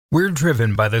We're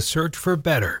driven by the search for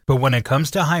better, but when it comes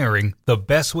to hiring, the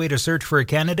best way to search for a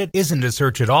candidate isn't to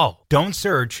search at all. Don't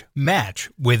search, match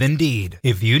with Indeed.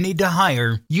 If you need to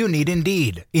hire, you need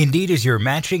Indeed. Indeed is your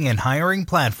matching and hiring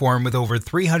platform with over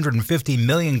 350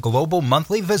 million global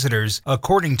monthly visitors,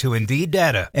 according to Indeed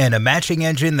data, and a matching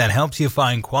engine that helps you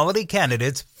find quality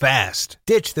candidates fast.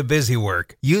 Ditch the busy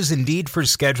work. Use Indeed for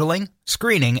scheduling,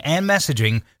 screening, and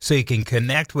messaging so you can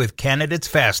connect with candidates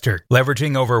faster.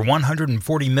 Leveraging over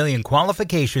 140 million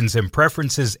qualifications and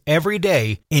preferences every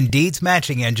day, Indeed's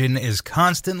matching engine is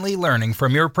constantly learning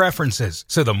from your preferences.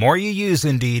 So the more you use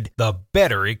Indeed, the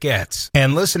better it gets.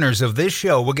 And listeners of this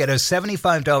show will get a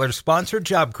 $75 sponsored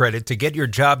job credit to get your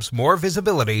jobs more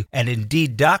visibility at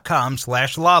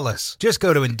Indeed.com/lawless. Just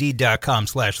go to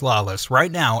Indeed.com/lawless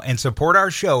right now and support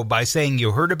our show by saying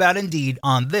you heard about Indeed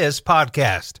on this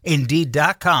podcast.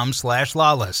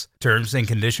 Indeed.com/lawless. Terms and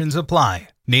conditions apply.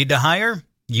 Need to hire?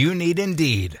 You need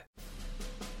Indeed.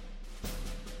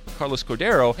 Carlos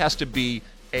Cordeiro has to be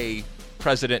a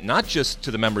president not just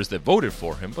to the members that voted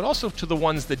for him, but also to the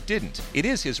ones that didn't. It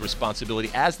is his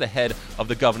responsibility as the head of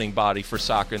the governing body for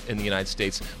soccer in the United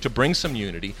States to bring some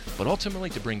unity, but ultimately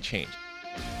to bring change.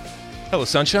 Hello,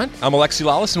 Sunshine. I'm Alexi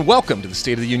Lawless, and welcome to the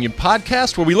State of the Union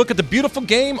podcast, where we look at the beautiful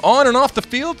game on and off the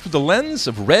field through the lens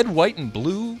of red, white, and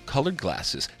blue colored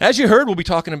glasses. As you heard, we'll be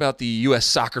talking about the U.S.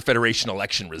 Soccer Federation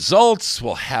election results.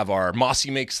 We'll have our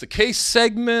Mossy Makes the Case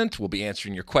segment. We'll be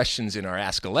answering your questions in our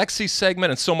Ask Alexi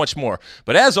segment, and so much more.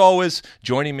 But as always,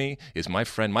 joining me is my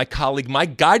friend, my colleague, my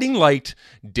guiding light,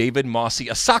 David Mossy,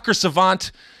 a soccer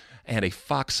savant and a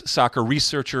Fox soccer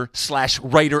researcher /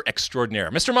 writer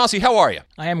extraordinaire. Mr. Mossy, how are you?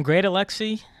 I am great,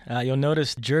 Alexi. You'll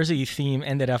notice jersey theme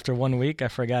ended after 1 week. I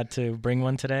forgot to bring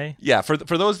one today. Yeah, for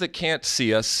those that can't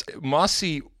see us,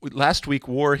 Mossy last week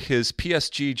wore his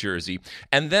PSG jersey,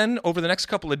 and then over the next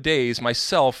couple of days,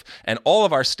 myself and all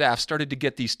of our staff started to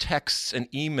get these texts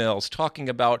and emails talking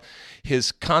about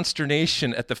his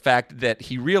consternation at the fact that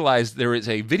he realized there is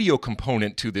a video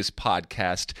component to this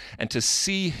podcast, and to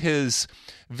see his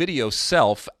video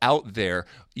self out there,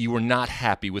 you were not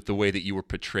happy with the way that you were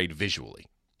portrayed visually.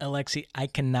 Alexi, I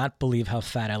cannot believe how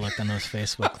fat I looked on those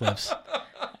Facebook clips.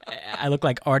 I look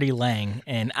like Artie Lang,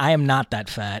 and I am not that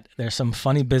fat. There's some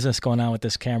funny business going on with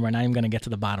this camera, and I'm going to get to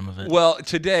the bottom of it. Well,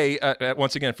 today,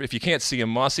 once again, if you can't see him,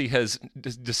 Mossy has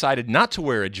decided not to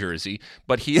wear a jersey,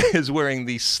 but he is wearing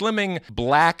the slimming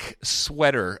black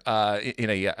sweater in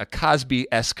a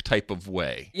Cosby-esque type of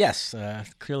way. Yes,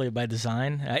 clearly by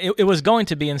design. It was going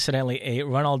to be, incidentally, a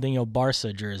Ronaldinho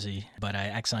Barca jersey, but I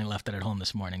accidentally left it at home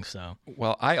this morning. So,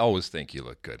 well, I always think you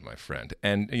look good, my friend.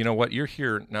 And you know what? You're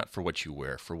here not for what you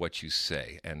wear, for what you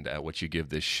say and what you give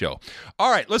this show.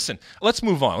 All right, listen, let's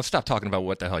move on. Let's stop talking about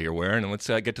what the hell you're wearing, and let's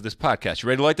get to this podcast. You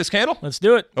ready to light this candle? Let's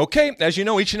do it. Okay, as you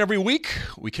know, each and every week,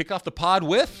 we kick off the pod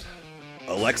with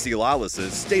Alexi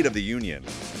Lawless's State of the Union.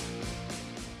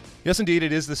 Yes, indeed,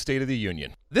 it is the State of the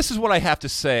Union. This is what I have to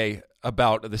say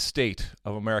about the state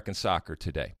of American soccer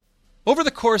today. Over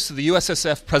the course of the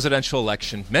USSF presidential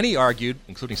election, many argued,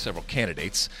 including several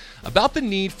candidates, about the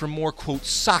need for more, quote,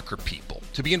 soccer people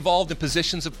to be involved in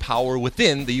positions of power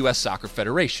within the U.S. Soccer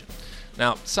Federation.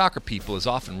 Now, soccer people is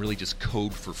often really just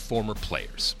code for former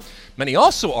players. Many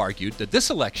also argued that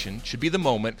this election should be the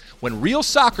moment when real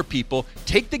soccer people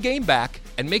take the game back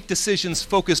and make decisions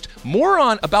focused more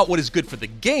on about what is good for the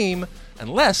game and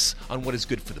less on what is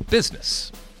good for the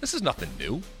business. This is nothing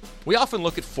new. We often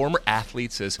look at former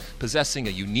athletes as possessing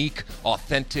a unique,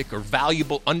 authentic, or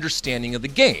valuable understanding of the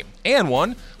game, and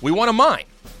one we want to mine.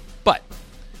 But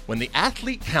when the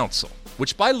Athlete Council,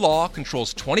 which by law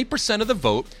controls 20% of the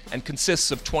vote and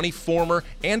consists of 20 former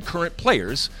and current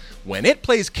players, when it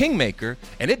plays kingmaker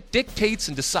and it dictates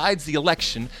and decides the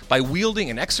election by wielding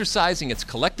and exercising its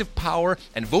collective power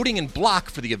and voting in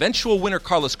block for the eventual winner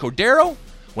Carlos Cordeiro,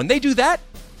 when they do that,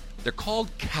 they're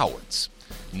called cowards.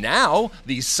 Now,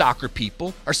 these soccer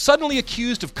people are suddenly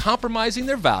accused of compromising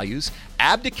their values,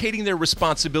 abdicating their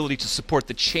responsibility to support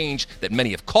the change that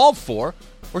many have called for,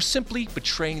 or simply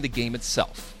betraying the game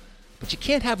itself. But you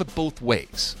can't have it both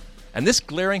ways. And this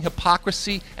glaring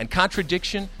hypocrisy and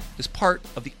contradiction is part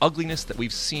of the ugliness that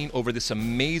we've seen over this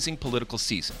amazing political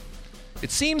season.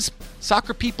 It seems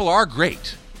soccer people are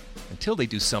great until they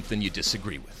do something you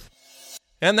disagree with.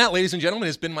 And that, ladies and gentlemen,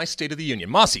 has been my State of the Union.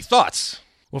 Mossy, thoughts?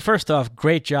 Well, first off,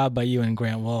 great job by you and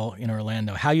Grant Wall in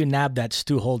Orlando. How you nabbed that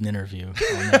Stu Holden interview.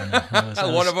 That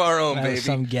was one of our own, that baby. Was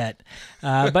some get.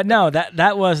 But no,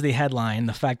 that was the headline,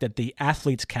 the fact that the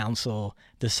Athletes Council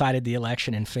decided the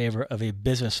election in favor of a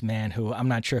businessman who I'm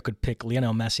not sure could pick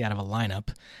Lionel Messi out of a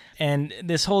lineup. And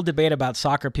this whole debate about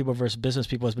soccer people versus business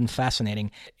people has been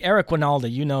fascinating. Eric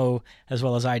Ronaldo, you know as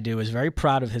well as I do, is very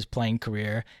proud of his playing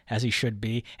career, as he should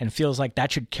be, and feels like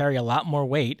that should carry a lot more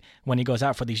weight when he goes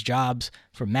out for these jobs,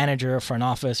 for manager, for an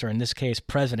office, or in this case,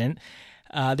 president.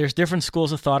 There's different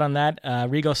schools of thought on that.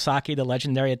 Arrigo Sacchi, the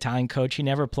legendary Italian coach, he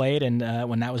never played, and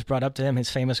when that was brought up to him, his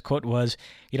famous quote was,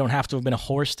 "You don't have to have been a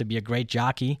horse to be a great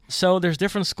jockey." So there's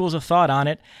different schools of thought on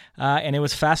it, and it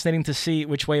was fascinating to see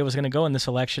which way it was going to go in this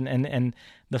election, and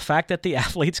the fact that the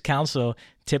Athletes Council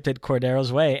tipped it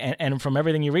Cordeiro's way, and from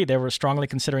everything you read, they were strongly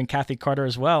considering Kathy Carter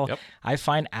as well. Yep. I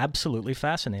find absolutely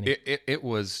fascinating. It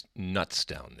was nuts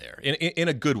down there, in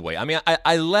a good way. I mean,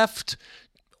 I left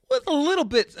with a little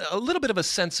bit of a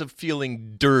sense of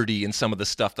feeling dirty in some of the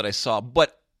stuff that I saw,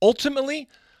 but ultimately,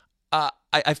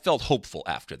 I felt hopeful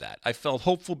after that. I felt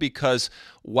hopeful because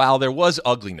while there was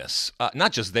ugliness,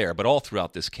 not just there, but all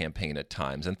throughout this campaign at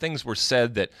times, and things were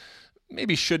said that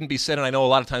maybe shouldn't be said, and I know a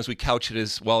lot of times we couch it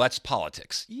as, well, that's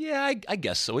politics. Yeah, I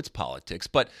guess so, it's politics,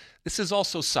 but this is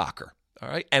also soccer. All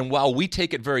right. And while we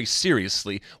take it very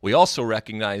seriously, we also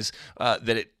recognize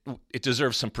that it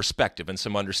deserves some perspective and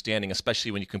some understanding,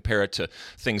 especially when you compare it to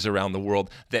things around the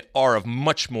world that are of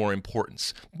much more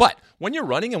importance. But when you're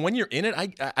running and when you're in it,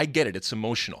 I get it. It's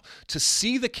emotional. To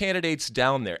see the candidates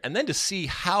down there and then to see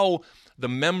how the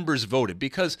members voted,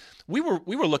 because we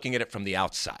were looking at it from the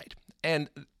outside. And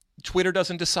Twitter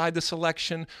doesn't decide this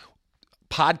election.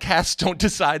 Podcasts don't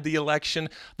decide the election.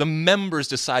 The members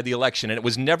decide the election. And it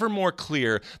was never more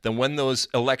clear than when those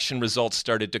election results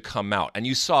started to come out. And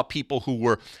you saw people who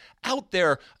were out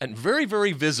there and very,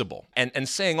 very visible and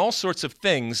saying all sorts of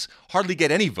things, hardly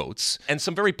get any votes. And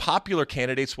some very popular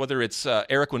candidates, whether it's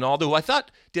Eric Ronaldo, who I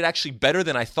thought did actually better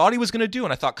than I thought he was going to do,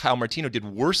 and I thought Kyle Martino did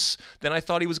worse than I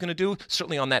thought he was going to do,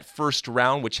 certainly on that first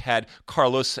round, which had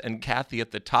Carlos and Kathy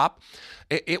at the top.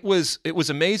 It was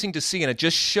amazing to see, and it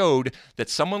just showed that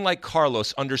someone like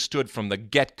Carlos understood from the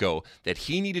get-go that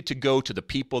he needed to go to the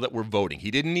people that were voting.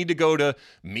 He didn't need to go to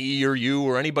me or you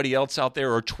or anybody else out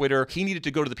there or Twitter. He needed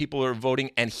to go to the people that were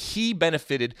voting, and he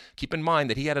benefited. Keep in mind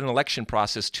that he had an election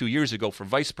process 2 years ago for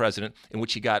vice president in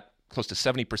which he got close to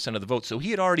 70% of the vote. So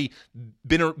he had already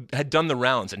had done the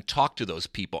rounds and talked to those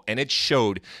people, and it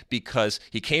showed because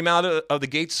he came out of the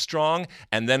gates strong,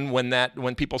 and then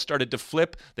when people started to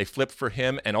flip, they flipped for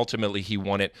him, and ultimately he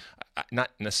won it.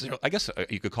 Not necessarily, I guess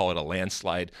you could call it a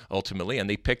landslide ultimately, and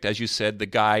they picked, as you said, the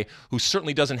guy who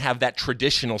certainly doesn't have that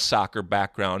traditional soccer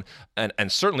background, and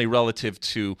certainly relative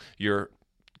to your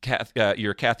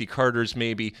Kathy Carter's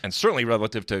maybe, and certainly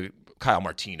relative to Kyle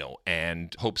Martino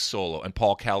and Hope Solo and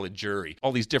Paul Caligiuri,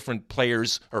 all these different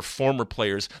players or former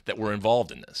players that were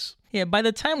involved in this. Yeah, by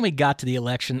the time we got to the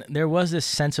election, there was this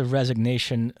sense of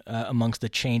resignation amongst the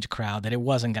change crowd that it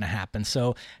wasn't going to happen.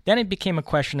 So then it became a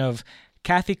question of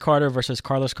Kathy Carter versus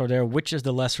Carlos Cordeiro, which is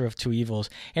the lesser of two evils?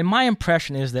 And my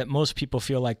impression is that most people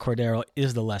feel like Cordeiro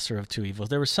is the lesser of two evils.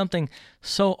 There was something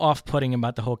so off-putting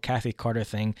about the whole Kathy Carter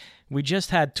thing. We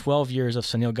just had 12 years of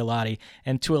Sunil Gulati,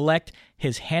 and to elect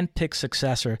his hand-picked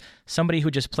successor, somebody who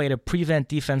just played a prevent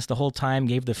defense the whole time,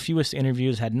 gave the fewest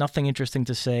interviews, had nothing interesting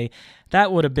to say,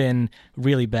 that would have been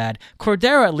really bad.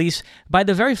 Cordeiro, at least, by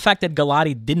the very fact that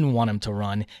Gulati didn't want him to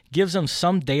run, gives him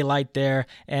some daylight there,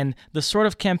 and the sort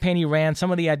of campaign he ran, some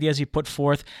of the ideas he put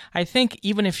forth, I think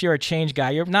even if you're a change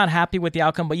guy, you're not happy with the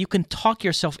outcome, but you can talk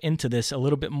yourself into this a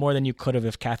little bit more than you could have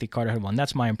if Kathy Carter had won.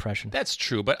 That's my impression. That's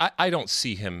true, but I don't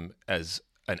see him as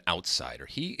an outsider.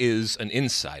 He is an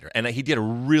insider, and he did a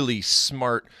really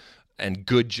smart and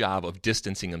good job of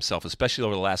distancing himself, especially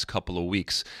over the last couple of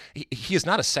weeks. He is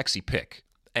not a sexy pick,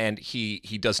 and he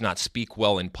does not speak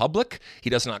well in public. He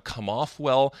does not come off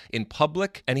well in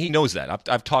public, and he knows that.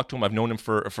 I've talked to him. I've known him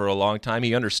for a long time.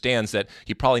 He understands that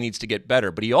he probably needs to get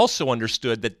better, but he also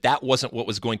understood that that wasn't what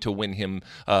was going to win him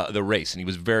the race, and he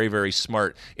was very, very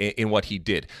smart in what he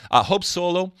did. Hope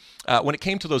Solo, when it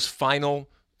came to those final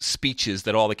speeches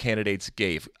that all the candidates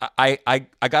gave, I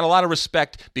got a lot of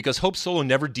respect because Hope Solo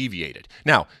never deviated.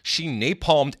 Now, she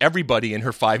napalmed everybody in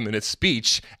her 5-minute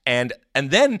speech and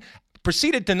then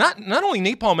proceeded to not only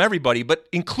napalm everybody, but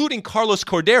including Carlos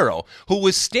Cordeiro, who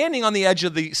was standing on the edge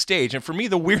of the stage. And for me,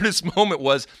 the weirdest moment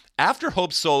was after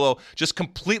Hope Solo just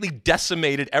completely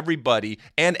decimated everybody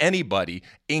and anybody,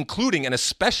 including and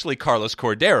especially Carlos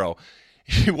Cordeiro.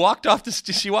 She walked off the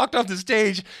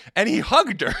stage and he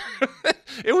hugged her.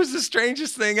 It was the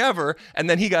strangest thing ever. And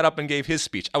then he got up and gave his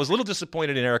speech. I was a little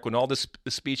disappointed in Eric Ronaldo's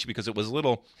speech because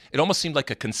it almost seemed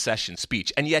like a concession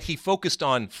speech. And yet he focused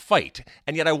on fight.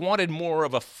 And yet I wanted more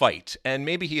of a fight. And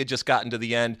maybe he had just gotten to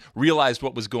the end, realized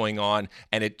what was going on,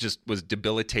 and it just was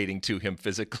debilitating to him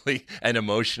physically and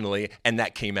emotionally. And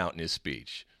that came out in his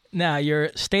speech. Now,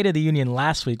 your State of the Union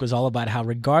last week was all about how,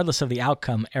 regardless of the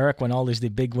outcome, Eric Winaldo is the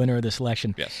big winner of this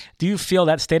election. Yes. Do you feel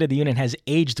that State of the Union has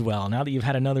aged well now that you've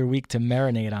had another week to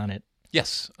marinate on it?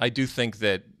 Yes, I do think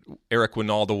that Eric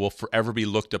Winaldo will forever be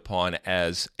looked upon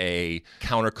as a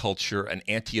counterculture, an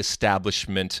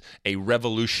anti-establishment, a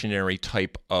revolutionary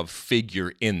type of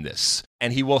figure in this.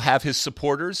 And he will have his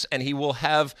supporters, and he will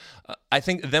have, I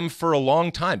think, them for a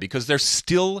long time, because there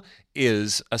still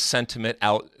is a sentiment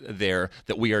out there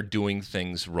that we are doing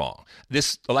things wrong.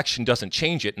 This election doesn't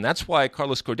change it, and that's why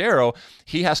Carlos Cordeiro,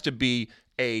 he has to be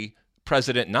a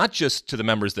president not just to the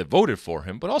members that voted for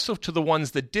him, but also to the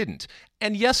ones that didn't.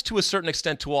 And yes, to a certain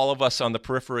extent, to all of us on the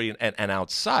periphery and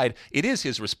outside, it is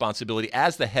his responsibility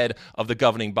as the head of the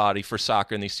governing body for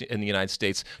soccer in the United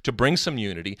States to bring some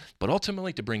unity, but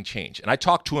ultimately to bring change. And I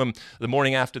talked to him the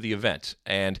morning after the event,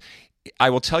 and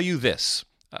I will tell you this,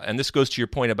 and this goes to your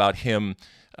point about him,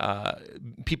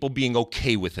 people being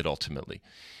okay with it ultimately.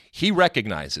 He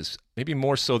recognizes, maybe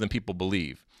more so than people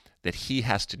believe, that he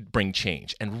has to bring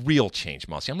change, and real change,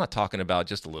 Mossy. I'm not talking about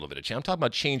just a little bit of change. I'm talking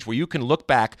about change where you can look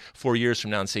back 4 years from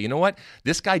now and say, you know what?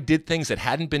 This guy did things that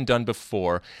hadn't been done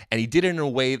before, and he did it in a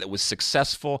way that was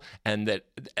successful and that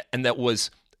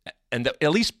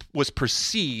at least was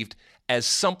perceived as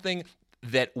something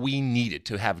that we needed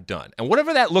to have done. And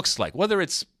whatever that looks like, whether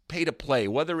it's pay to play,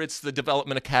 whether it's the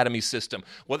development academy system,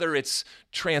 whether it's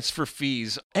transfer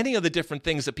fees, any of the different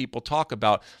things that people talk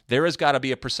about, there has got to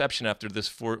be a perception after this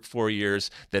four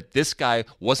years that this guy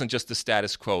wasn't just the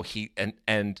status quo.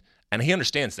 And he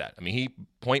understands that. I mean, he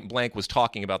point blank was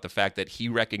talking about the fact that he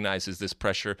recognizes this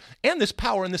pressure and this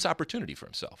power and this opportunity for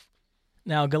himself.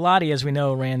 Now, Galati, as we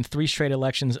know, ran 3 straight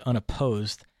elections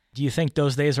unopposed. Do you think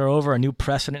those days are over? A new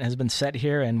precedent has been set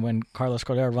here, and when Carlos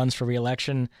Cordeiro runs for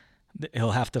re-election,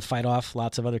 he'll have to fight off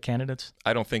lots of other candidates?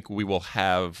 I don't think we will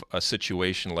have a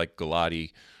situation like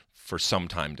Galati for some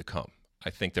time to come. I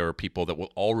think there are people that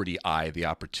will already eye the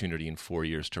opportunity in 4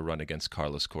 years to run against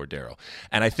Carlos Cordeiro.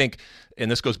 And I think, and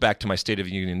this goes back to my State of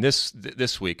the Union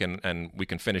this week, and we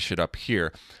can finish it up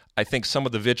here, I think some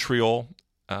of the vitriol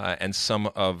and some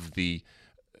of the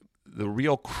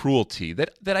real cruelty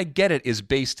that I get it is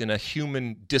based in a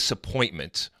human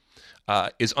disappointment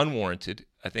is unwarranted,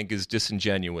 I think is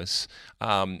disingenuous,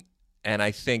 and I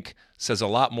think says a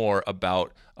lot more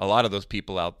about a lot of those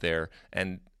people out there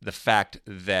and the fact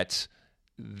that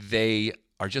they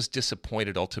are just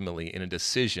disappointed ultimately in a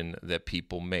decision that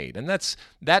people made. And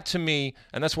that to me,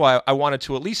 and that's why I wanted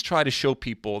to at least try to show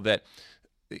people that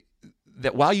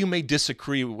while you may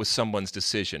disagree with someone's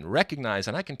decision, recognize,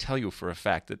 and I can tell you for a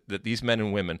fact that these men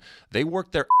and women, they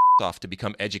work their off to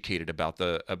become educated about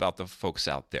the folks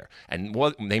out there. And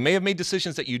they may have made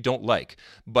decisions that you don't like,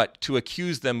 but to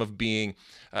accuse them of being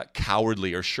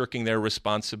cowardly or shirking their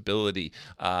responsibility,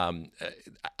 I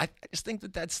just think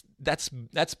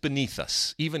that's beneath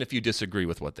us, even if you disagree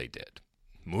with what they did.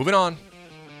 Moving on.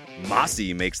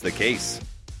 Mossy makes the case.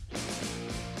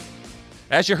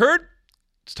 As you heard,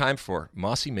 it's time for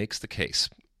Mossy Makes the Case.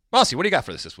 Mossy, what do you got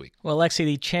for this week? Well, Lexi,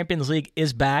 the Champions League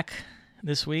is back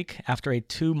this week after a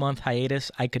 2-month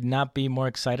hiatus. I could not be more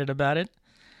excited about it.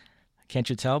 Can't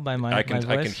you tell by my voice?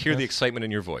 I can hear the excitement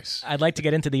in your voice. I'd like to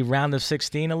get into the round of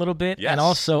 16 a little bit, yes. And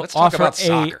also Let's talk offer about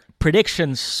soccer.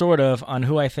 Prediction sort of on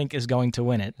who I think is going to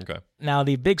win it. Okay. Now,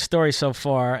 the big story so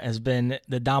far has been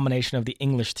the domination of the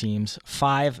English teams.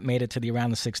 5 made it to the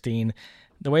round of 16.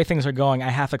 The way things are going, I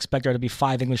half expect there to be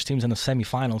 5 English teams in the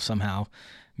semifinals somehow,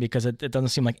 because it doesn't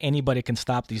seem like anybody can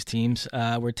stop these teams.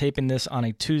 We're taping this on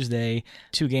a Tuesday,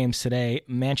 2 games today.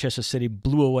 Manchester City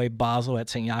blew away Basel at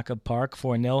St. Jakob Park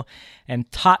 4-0,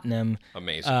 and Tottenham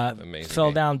Amazing fell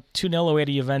game. down 2-0 away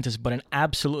to Juventus, but an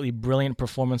absolutely brilliant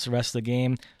performance the rest of the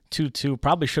game. 2-2,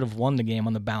 probably should have won the game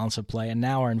on the balance of play, and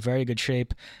now are in very good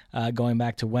shape going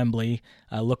back to Wembley.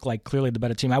 Look like clearly the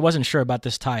better team. I wasn't sure about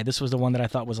this tie. This was the one that I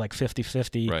thought was like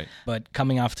 50-50, right. But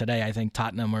coming off today, I think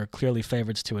Tottenham are clearly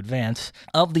favorites to advance.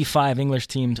 Of the 5 English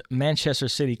teams, Manchester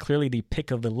City clearly the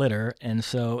pick of the litter, and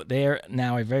so they're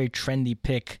now a very trendy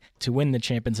pick to win the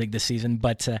Champions League this season,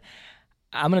 but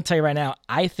I'm going to tell you right now,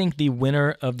 I think the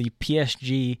winner of the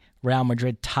PSG-Real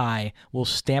Madrid tie will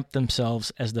stamp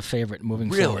themselves as the favorite moving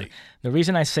forward. The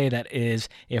reason I say that is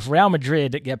if Real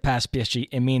Madrid get past PSG,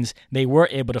 it means they were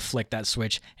able to flick that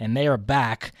switch, and they are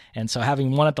back. And so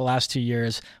having won it the last 2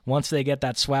 years, once they get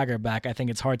that swagger back, I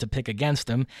think it's hard to pick against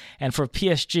them. And for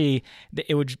PSG,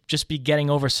 it would just be getting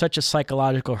over such a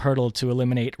psychological hurdle to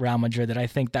eliminate Real Madrid that I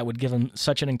think that would give them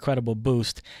such an incredible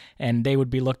boost, and they would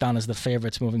be looked on as the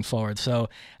favorites moving forward. So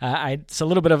it's a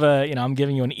little bit of a, I'm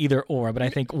giving you an either or, but I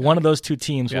think one of those 2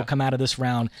 teams will come out of this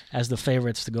round as the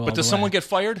favorites to go all the way. But does someone get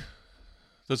fired?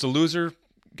 Does a loser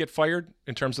get fired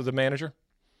in terms of the manager?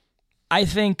 I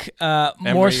think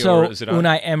Emery more so Zidane?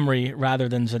 Unai Emery rather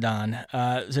than Zidane.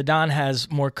 Zidane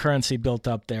has more currency built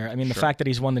up there. I mean, the fact that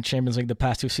he's won the Champions League the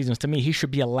past 2 seasons, to me, he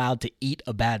should be allowed to eat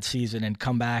a bad season and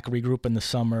come back, regroup in the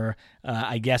summer,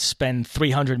 I guess spend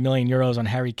 300 million euros on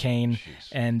Harry Kane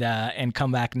and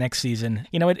come back next season.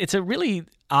 You know, it's a really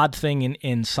odd thing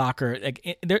in soccer.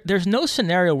 Like, there's no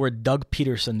scenario where Doug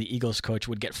Peterson, the Eagles coach,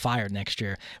 would get fired next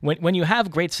year. When you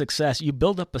have great success, you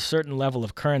build up a certain level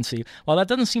of currency. While that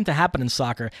doesn't seem to happen in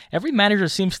soccer, every manager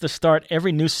seems to start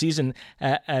every new season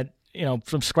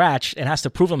from scratch and has to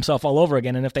prove himself all over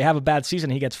again. And if they have a bad season,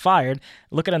 he gets fired.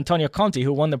 Look at Antonio Conte,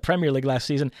 who won the Premier League last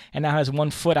season and now has 1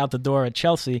 foot out the door at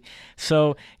Chelsea.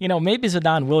 So, maybe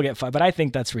Zidane will get fired, but I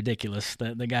think that's ridiculous.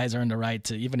 The guy's earned a right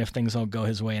to, even if things don't go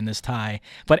his way in this tie.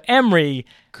 But Emery,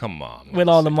 come on, with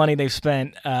all the money they've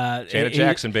spent, Janet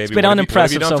Jackson, baby, it's been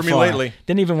unimpressive so far. Lately?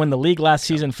 Didn't even win the league last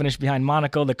season, finished behind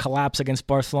Monaco, the collapse against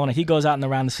Barcelona. He goes out in the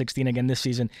round of 16 again this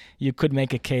season. You could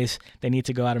make a case they need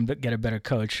to go out and get a better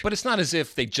coach. But it's not as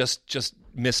if they just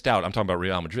missed out. I'm talking about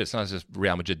Real Madrid. It's not as if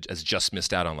Real Madrid has just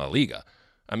missed out on La Liga.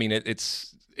 I mean,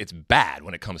 it's bad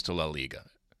when it comes to La Liga.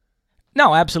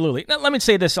 No, absolutely. Now, let me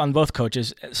say this on both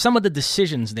coaches. Some of the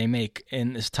decisions they make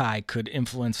in this tie could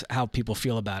influence how people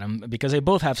feel about them because they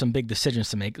both have some big decisions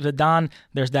to make. Zidane,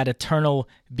 there's that eternal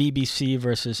BBC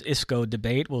versus Isco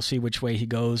debate. We'll see which way he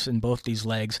goes in both these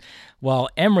legs. While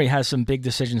Emery has some big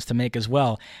decisions to make as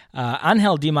well.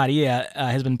 Angel Di Maria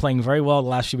has been playing very well the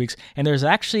last few weeks, and there's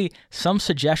actually some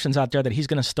suggestions out there that he's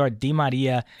going to start Di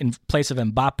Maria in place of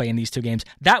Mbappe in these 2 games.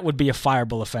 That would be a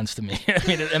fireable offense to me. I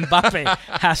mean, Mbappe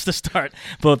has to start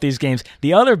both these games.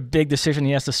 The other big decision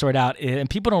he has to sort out, and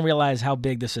people don't realize how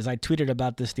big this is. I tweeted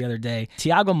about this the other day.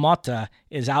 Thiago Motta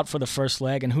is out for the first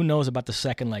leg, and who knows about the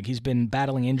second leg. He's been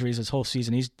battling injuries his whole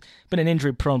season. He's been an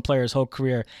injury-prone player his whole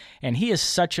career, and he is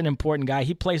such an important guy.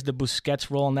 He plays the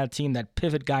Busquets role on that team, that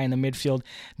pivot guy in the midfield.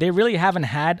 They really haven't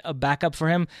had a backup for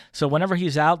him, so whenever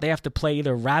he's out, they have to play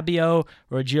either Rabiot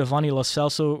or Giovanni Lo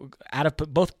Celso,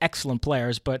 both excellent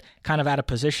players, but kind of out of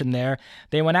position there.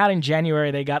 They went out in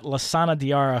January. They got Lassana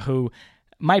Diarra, who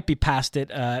might be past it,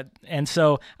 and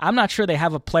so I'm not sure they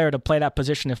have a player to play that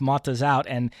position if Motta's out,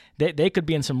 and they could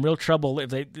be in some real trouble if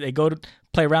they go to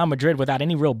play Real Madrid without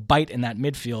any real bite in that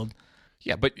midfield.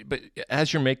 Yeah, but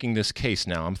as you're making this case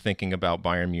now, I'm thinking about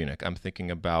Bayern Munich. I'm thinking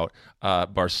about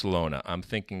Barcelona. I'm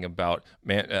thinking about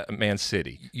Man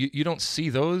City. You don't see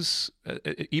those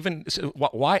even.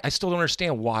 Why? I still don't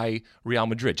understand why Real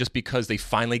Madrid. Just because they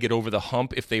finally get over the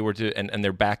hump if they were to, and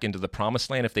they're back into the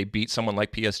promised land if they beat someone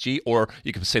like PSG, or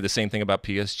you could say the same thing about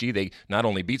PSG. They not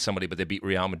only beat somebody, but they beat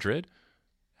Real Madrid.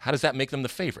 How does that make them the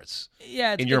favorites?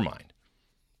 Yeah, in your mind.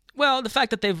 Well, the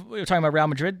fact that we were talking about Real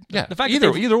Madrid. Yeah, the fact either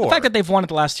or. The fact that they've won it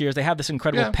the last years, they have this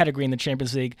incredible pedigree in the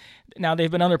Champions League. Now they've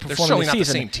been underperforming They're certainly this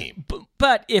season. not the same team.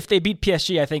 But if they beat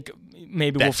PSG, I think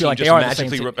maybe that we'll feel like team they are just the same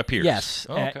magically team. appears. Yes.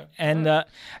 Oh, okay. And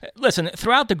listen,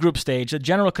 throughout the group stage, the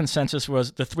general consensus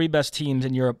was the 3 best teams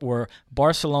in Europe were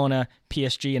Barcelona,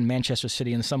 PSG, and Manchester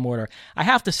City in some order. I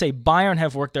have to say Bayern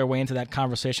have worked their way into that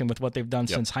conversation with what they've done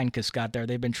since Heinkes got there.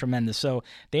 They've been tremendous, so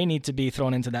they need to be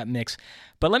thrown into that mix.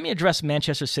 But let me address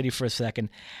Manchester City for a second,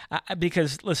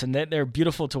 because, listen, they're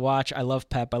beautiful to watch. I love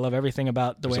Pep. I love everything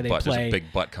about the way they play. There's a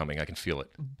big butt coming. I can feel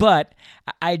it. But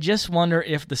I just wonder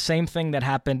if the same thing that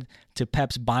happened to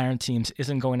Pep's Bayern teams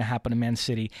isn't going to happen to Man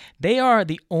City. They are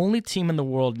the only team in the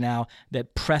world now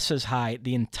that presses high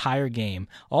the entire game.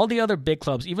 All the other big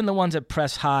clubs, even the ones that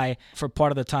press high for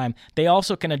part of the time, they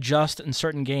also can adjust in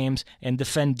certain games and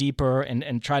defend deeper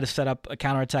and try to set up a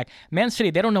counterattack. Man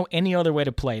City, they don't know any other way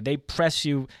to play. They press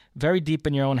you very deep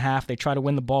in your own half. They try to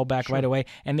win the ball back right away,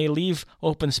 and they leave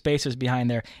open spaces behind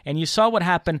there. And you saw what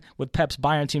happened with Pep's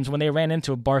Bayern teams when they ran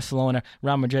into a Barcelona,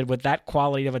 Real Madrid with that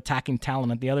quality of attacking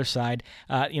talent at the other side.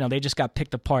 They just got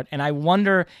picked apart. And I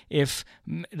wonder if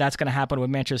that's going to happen with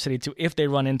Manchester City too, if they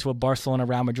run into a Barcelona,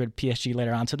 Real Madrid, PSG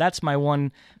later on. So that's my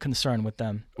one concern with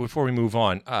them. Before we move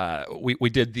on, we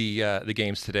did the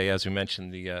games today, as we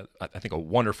mentioned. I think a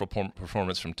wonderful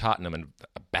performance from Tottenham and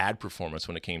a bad performance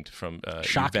when it came from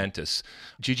Juventus.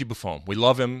 Gigi Buffon, we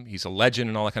love him. He's a legend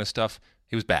and all that kind of stuff.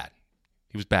 He was bad.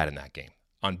 He was bad in that game.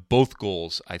 On both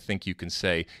goals, I think you can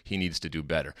say he needs to do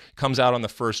better. Comes out on the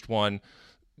first one,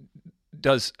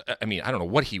 I don't know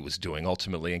what he was doing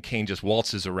ultimately, and Kane just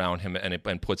waltzes around him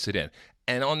and puts it in.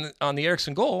 And on the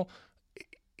Eriksen goal,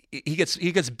 he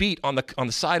gets beat on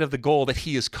the side of the goal that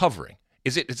he is covering.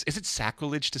 Is it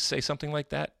sacrilege to say something like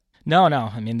that? No.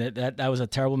 I mean, that was a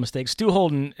terrible mistake. Stu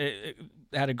Holden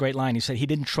had a great line. He said he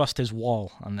didn't trust his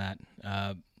wall on that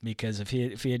because if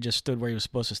he had just stood where he was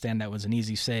supposed to stand, that was an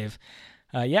easy save.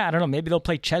 Yeah, I don't know. Maybe they'll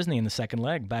play Chesney in the second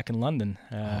leg back in London.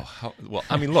 Well,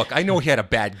 I mean, look, I know he had a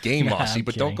bad game, Nah, Mossy, I'm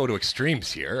but kidding. don't go to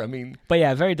extremes here. I mean, But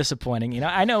yeah, very disappointing.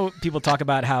 I know people talk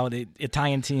about how the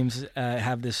Italian teams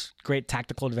have this great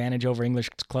tactical advantage over English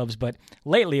clubs, but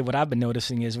lately what I've been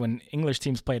noticing is when English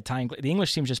teams play Italian, the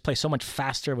English teams just play so much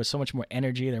faster with so much more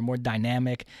energy. They're more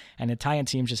dynamic, and Italian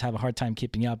teams just have a hard time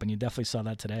keeping up, and you definitely saw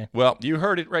that today. well, you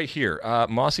heard it right here.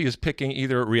 Mossy is picking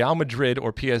either Real Madrid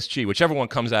or PSG, whichever one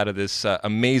comes out of this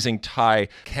amazing tie.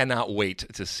 Cannot wait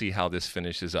to see how this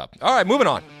finishes up. All right, moving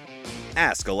on.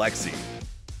 Ask Alexi.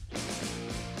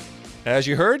 As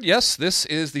you heard, yes, this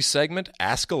is the segment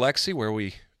Ask Alexi, where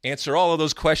we answer all of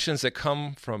those questions that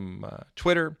come from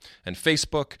Twitter and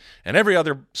Facebook and every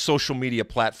other social media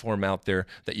platform out there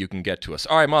that you can get to us.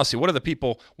 All right, Mossy, what do the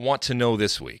people want to know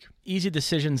this week? Easy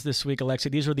decisions this week, Alexi.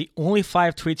 These were the only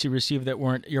 5 tweets you received that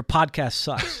weren't, your podcast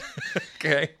sucks.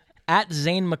 Okay. At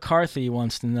Zane McCarthy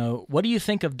wants to know, what do you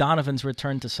think of Donovan's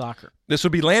return to soccer? This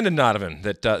would be Landon Donovan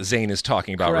that Zane is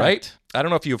talking about, Correct. right? I don't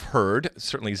know if you've heard.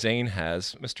 Certainly Zane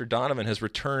has. Mr. Donovan has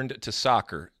returned to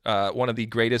soccer. One of the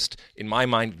greatest, in my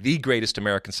mind, the greatest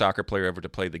American soccer player ever to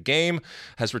play the game.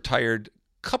 Has retired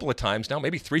a couple of times now,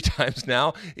 maybe 3 times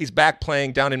now. He's back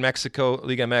playing down in Mexico,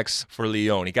 Liga MX for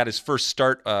León. He got his first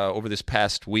start over this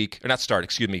past week. Or not start,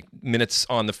 excuse me, minutes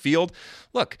on the field.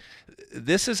 Look,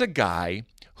 this is a guy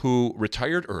who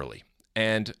retired early,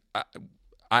 and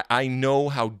I know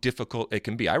how difficult it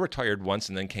can be. I retired once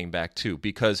and then came back too,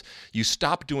 because you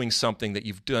stop doing something that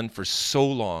you've done for so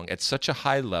long at such a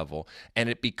high level, and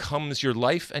it becomes your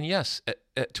life, and yes,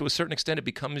 to a certain extent, it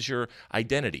becomes your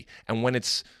identity. And when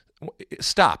it's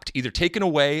stopped, either taken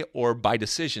away or by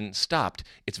decision stopped,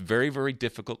 it's very, very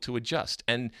difficult to adjust.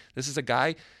 And this is a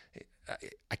guy,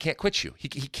 I can't quit you. He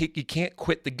can't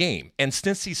quit the game. And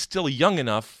since he's still young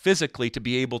enough physically to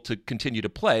be able to continue to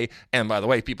play, and by the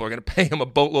way, people are going to pay him a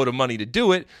boatload of money to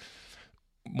do it,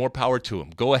 more power to him.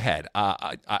 Go ahead.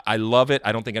 I love it.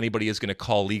 I don't think anybody is going to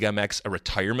call Liga MX a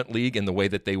retirement league in the way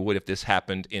that they would if this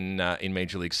happened in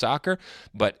Major League Soccer.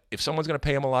 But if someone's going to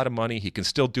pay him a lot of money, he can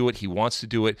still do it. He wants to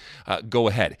do it. Go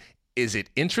ahead. Is it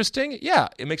interesting? Yeah,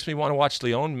 it makes me want to watch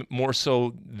León more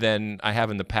so than I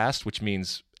have in the past, which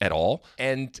means at all.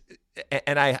 And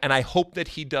I hope that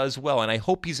he does well, and I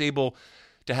hope he's able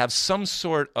to have some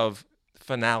sort of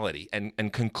finality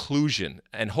and conclusion,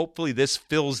 and hopefully this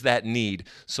fills that need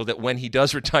so that when he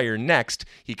does retire next,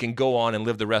 he can go on and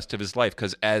live the rest of his life.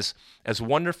 Because as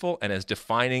wonderful and as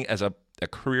defining as a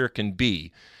career can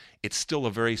be, it's still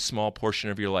a very small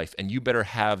portion of your life, and you better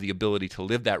have the ability to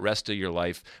live that rest of your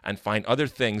life and find other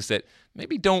things that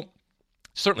maybe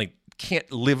certainly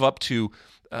can't live up to,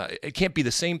 it can't be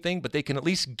the same thing, but they can at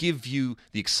least give you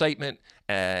the excitement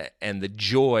and the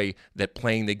joy that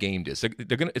playing the game is.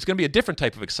 It's going to be a different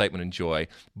type of excitement and joy,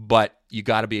 but you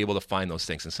got to be able to find those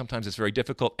things, and sometimes it's very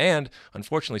difficult, and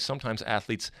unfortunately, sometimes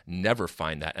athletes never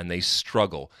find that, and they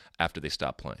struggle after they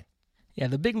stop playing. Yeah,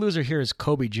 the big loser here is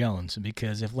Kobe Jones,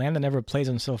 because if Landon ever plays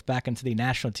himself back into the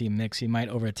national team mix, he might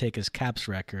overtake his caps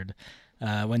record.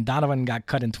 When Donovan got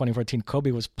cut in 2014,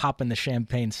 Kobe was popping the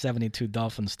champagne 72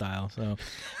 Dolphin style. So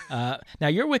now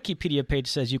your Wikipedia page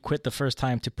says you quit the first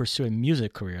time to pursue a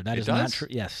music career. That is not true.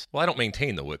 Yes. Well, I don't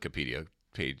maintain the Wikipedia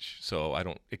page, so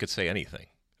it could say anything.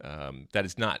 That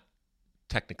is not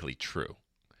technically true.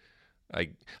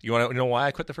 You want to know why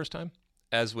I quit the first time?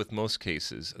 As with most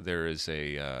cases, there is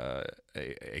a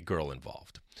girl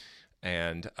involved,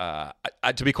 and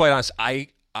to be quite honest, I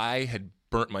had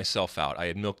burnt myself out. I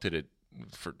had milked it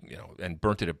and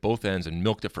burnt it at both ends, and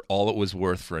milked it for all it was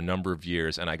worth for a number of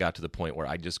years, and I got to the point where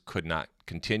I just could not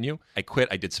continue. I quit.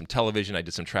 I did some television, I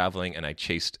did some traveling, and I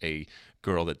chased a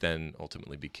girl that then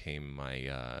ultimately became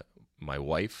my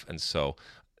wife, and so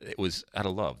it was out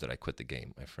of love that I quit the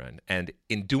game, my friend. And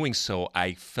in doing so,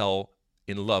 I fell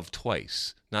in love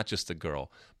twice, not just the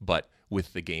girl, but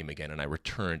with the game again. And I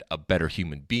returned a better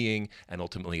human being and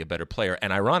ultimately a better player.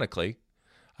 And ironically,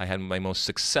 I had my most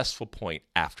successful point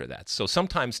after that. So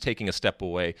sometimes taking a step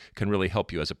away can really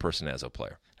help you as a person, as a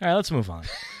player. All right, let's move on.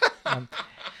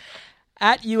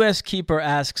 At US Keeper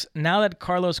asks, now that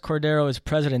Carlos Cordeiro is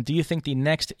president, do you think the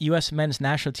next U.S. men's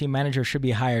national team manager should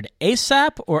be hired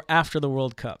ASAP or after the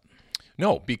World Cup?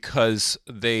 No, because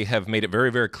they have made it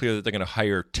very, very clear that they're going to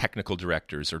hire technical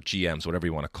directors or GMs, whatever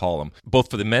you want to call them, both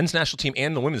for the men's national team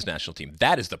and the women's national team.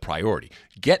 That is the priority.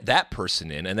 Get that person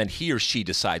in, and then he or she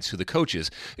decides who the coach is.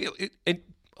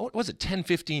 What was it, 10,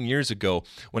 15 years ago,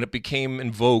 when it became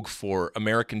in vogue for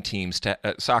American teams,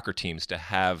 soccer teams, to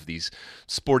have these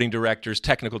sporting directors,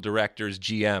 technical directors,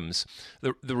 GMs.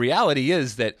 The reality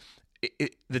is that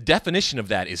the definition of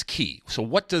that is key. So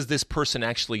what does this person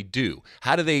actually do?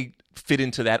 How do they fit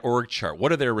into that org chart?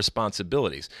 What are their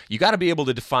responsibilities? You got to be able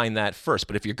to define that first.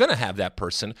 But if you're going to have that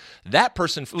person,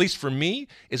 at least for me,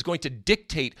 is going to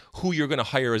dictate who you're going to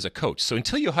hire as a coach. So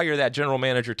until you hire that general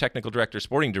manager, technical director,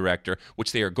 sporting director,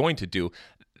 which they are going to do,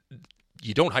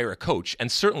 you don't hire a coach.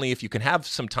 And certainly if you can have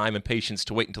some time and patience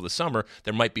to wait until the summer,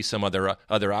 there might be some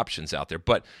other options out there.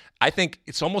 But I think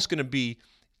it's almost going to be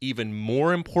even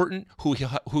more important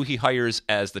who he hires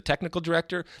as the technical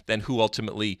director than who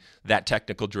ultimately that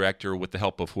technical director, with the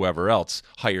help of whoever else,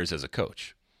 hires as a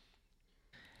coach.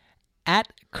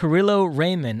 At Carrillo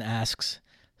Raymond asks,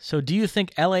 so do you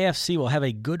think LAFC will have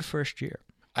a good first year?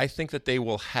 I think that they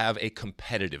will have a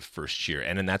competitive first year,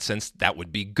 and in that sense, that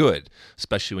would be good,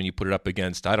 especially when you put it up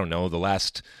against, I don't know,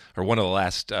 one of the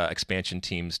last expansion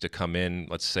teams to come in,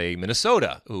 let's say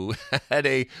Minnesota, who had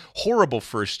a horrible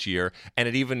first year, and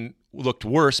it even looked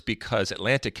worse because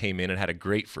Atlanta came in and had a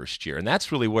great first year, and that's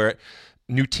really where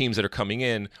new teams that are coming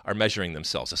in are measuring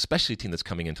themselves, especially a team that's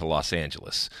coming into Los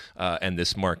Angeles and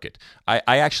this market.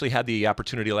 I actually had the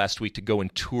opportunity last week to go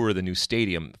and tour the new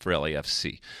stadium for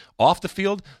LAFC. Off the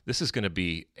field, this is going to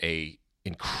be a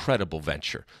incredible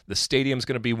venture. The stadium's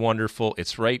going to be wonderful.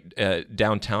 It's right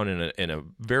downtown in a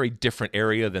very different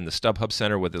area than the StubHub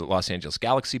Center where the Los Angeles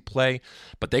Galaxy play,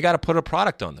 but they got to put a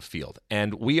product on the field,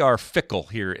 and we are fickle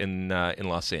here in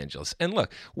Los Angeles. And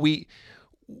look,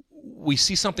 we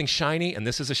see something shiny, and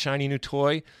this is a shiny new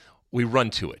toy, we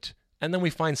run to it. And then we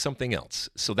find something else.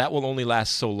 So that will only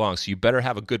last so long. So you better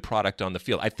have a good product on the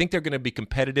field. I think they're going to be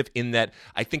competitive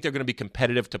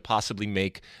to possibly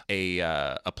make a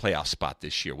playoff spot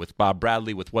this year with Bob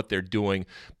Bradley, with what they're doing.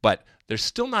 But they're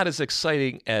still not as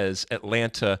exciting as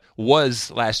Atlanta was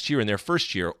last year in their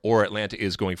first year, or Atlanta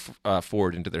is going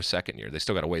forward into their second year. They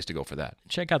still got a ways to go for that.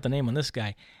 Check out the name on this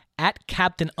guy. At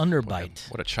Captain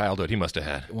Underbite. What a childhood he must have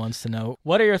had. Wants to know,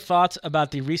 what are your thoughts about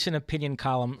the recent opinion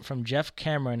column from Jeff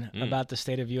Cameron about the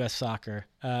state of U.S. soccer?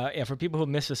 For people who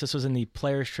missed this was in the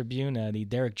Players Tribune, the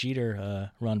Derek Jeter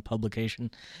run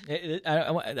publication.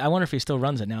 I wonder if he still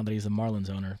runs it now that he's the Marlins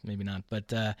owner. Maybe not.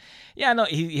 But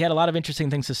he had a lot of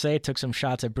interesting things to say, took some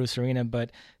shots at Bruce Arena.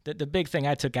 But the big thing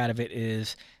I took out of it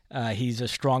is he's a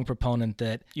strong proponent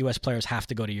that U.S. players have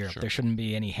to go to Europe. Sure. There shouldn't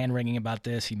be any hand-wringing about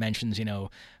this. He mentions,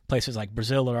 places like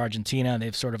Brazil or Argentina,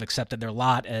 they've sort of accepted their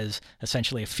lot as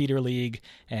essentially a feeder league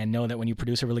and know that when you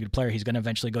produce a really good player, he's going to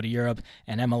eventually go to Europe,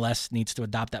 and MLS needs to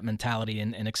adopt that mentality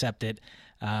and accept it.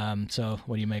 So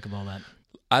what do you make of all that?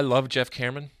 I love Jeff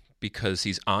Cameron because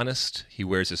he's honest. He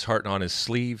wears his heart on his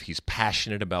sleeve. He's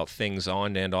passionate about things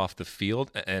on and off the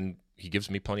field, and he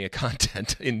gives me plenty of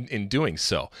content in doing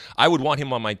so. I would want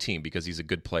him on my team because he's a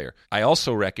good player. I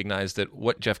also recognize that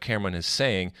what Jeff Cameron is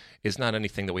saying is not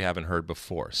anything that we haven't heard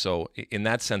before. So in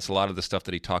that sense, a lot of the stuff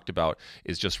that he talked about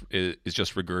is just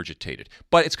regurgitated.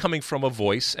 But it's coming from a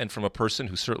voice and from a person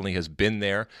who certainly has been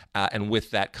there, and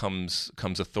with that comes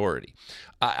authority.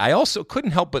 I also couldn't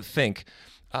help but think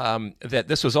that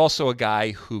this was also a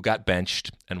guy who got benched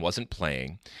and wasn't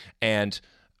playing, and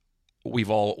we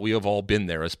have all been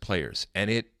there as players,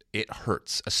 and it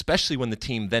hurts, especially when the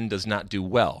team then does not do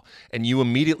well, and you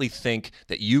immediately think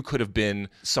that you could have been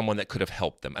someone that could have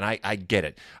helped them. And I get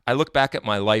it. I look back at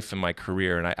my life and my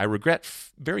career, and I regret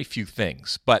very few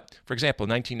things. But for example, in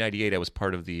 1998, I was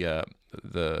part of the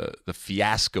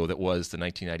fiasco that was the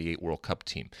 1998 World Cup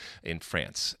team in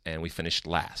France, and we finished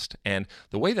last. And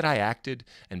the way that I acted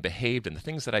and behaved, and the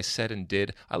things that I said and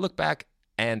did, I look back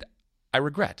and I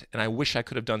regret, and I wish I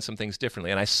could have done some things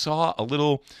differently. And I saw a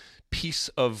little piece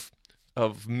of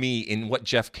me in what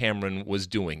Jeff Cameron was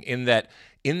doing in that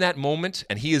moment,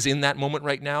 and he is in that moment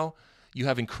right now. You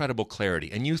have incredible clarity,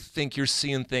 and you think you're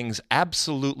seeing things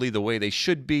absolutely the way they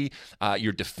should be.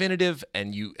 You're definitive,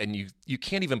 and you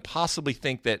can't even possibly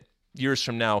think that years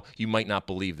from now you might not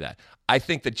believe that. I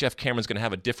think that Jeff Cameron's going to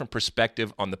have a different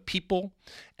perspective on the people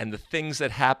and the things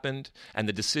that happened and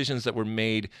the decisions that were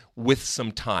made with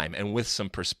some time and with some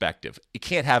perspective. You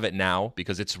can't have it now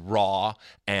because it's raw,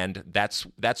 and that's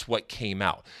what came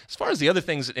out. As far as the other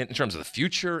things in terms of the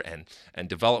future and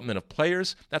development of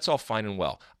players, that's all fine and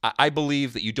well. I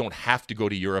believe that you don't have to go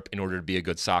to Europe in order to be a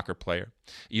good soccer player.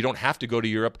 You don't have to go to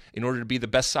Europe in order to be the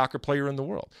best soccer player in the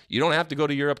world. You don't have to go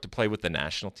to Europe to play with the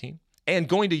national team. And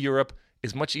going to Europe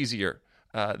is much easier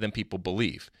than people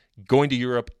believe. Going to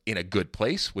Europe in a good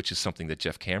place, which is something that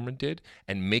Jeff Cameron did,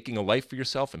 and making a life for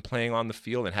yourself and playing on the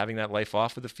field and having that life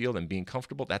off of the field and being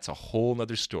comfortable, that's a whole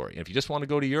other story. And if you just want to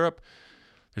go to Europe,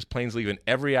 there's planes leaving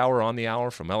every hour on the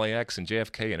hour from LAX and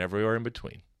JFK and everywhere in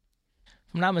between.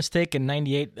 If I'm not mistaken,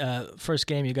 98, first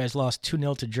game you guys lost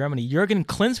 2-0 to Germany. Jurgen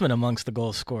Klinsmann amongst the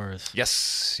goal scorers.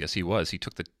 Yes, he was. He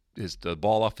took the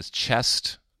ball off his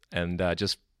chest and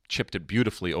just chipped it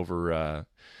beautifully over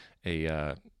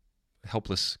a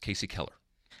helpless Casey Keller.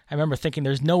 I remember thinking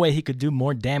there's no way he could do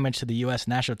more damage to the U.S.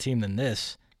 national team than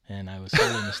this, and I was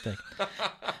sorely mistaken.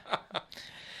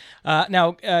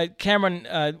 Now, Cameron,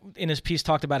 in his piece,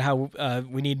 talked about how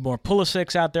we need more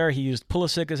Pulisics out there. He used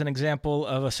Pulisic as an example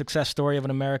of a success story of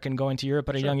an American going to Europe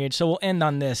at a young age. So we'll end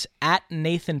on this. At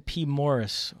Nathan P.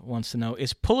 Morris wants to know,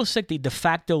 is Pulisic the de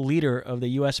facto leader of the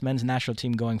U.S. men's national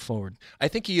team going forward? I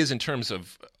think he is in terms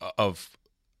of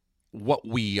what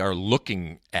we are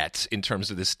looking at in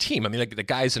terms of this team. I mean, like, the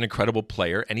guy's an incredible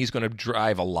player, and he's going to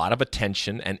drive a lot of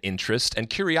attention and interest and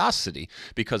curiosity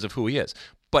because of who he is.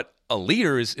 But a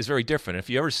leader is very different. If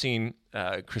you've ever seen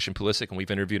Christian Pulisic, and we've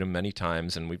interviewed him many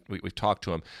times, and we've talked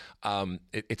to him,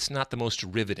 it's not the most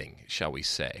riveting, shall we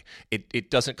say. It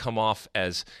doesn't come off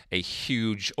as a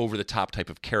huge, over-the-top type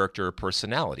of character or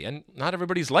personality, and not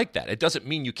everybody's like that. It doesn't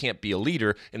mean you can't be a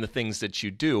leader in the things that you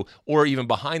do, or even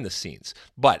behind the scenes.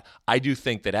 But I do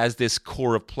think that as this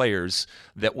core of players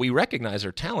that we recognize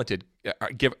are talented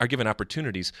are given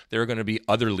opportunities, there are going to be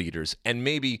other leaders, and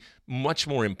maybe much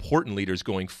more important leaders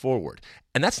going forward.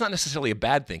 And that's not necessarily a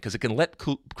bad thing, because it can let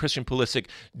Christian Pulisic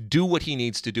do what he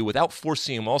needs to do without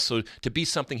forcing him also to be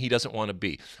something he doesn't want to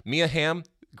be. Mia Hamm,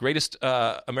 greatest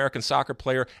American soccer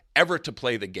player ever to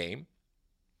play the game,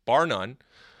 bar none.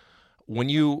 When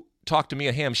you talk to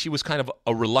Mia Hamm, she was kind of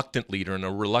a reluctant leader and a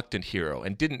reluctant hero,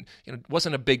 and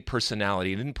wasn't a big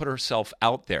personality, and didn't put herself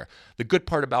out there. The good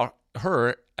part about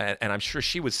her, and I'm sure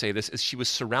she would say this, is she was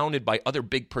surrounded by other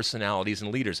big personalities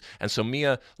and leaders. And so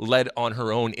Mia led on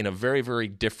her own in a very, very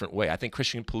different way. I think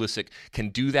Christian Pulisic can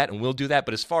do that and will do that.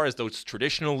 But as far as those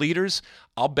traditional leaders,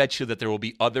 I'll bet you that there will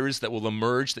be others that will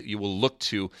emerge that you will look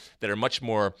to that are much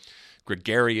more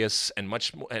gregarious and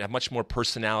have much more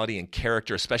personality and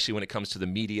character, especially when it comes to the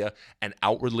media, and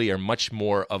outwardly are much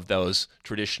more of those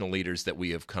traditional leaders that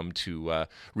we have come to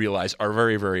realize are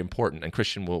very, very important. And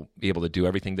Christian will be able to do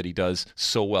everything that he does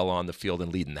so well on the field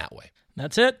and lead in that way.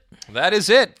 That's it. That is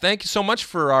it. Thank you so much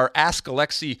for our Ask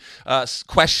Alexi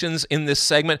questions in this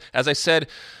segment. As I said,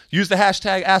 use the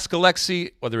hashtag Ask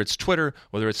Alexi, whether it's Twitter,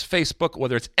 whether it's Facebook,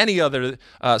 whether it's any other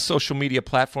social media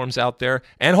platforms out there.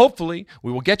 And hopefully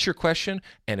we will get your question.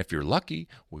 And if you're lucky,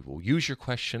 we will use your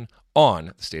question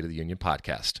on the State of the Union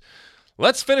podcast.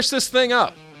 Let's finish this thing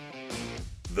up.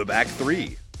 The back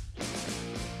three.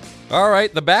 All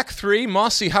right, the back three.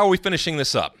 Mossy, how are we finishing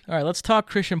this up? All right, let's talk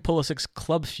Christian Pulisic's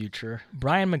club future.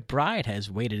 Brian McBride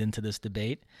has waded into this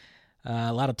debate.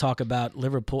 A lot of talk about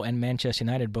Liverpool and Manchester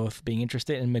United both being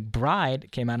interested, and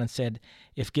McBride came out and said,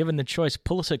 if given the choice,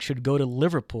 Pulisic should go to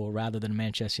Liverpool rather than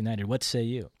Manchester United. What say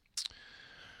you?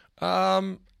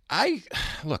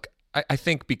 I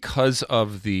think because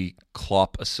of the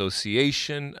Klopp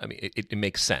association, I mean, it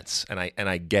makes sense, and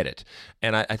I get it.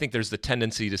 And I think there's the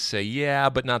tendency to say, yeah,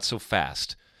 but not so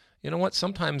fast. You know what?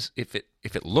 Sometimes if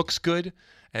it looks good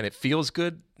and it feels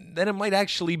good, then it might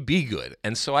actually be good.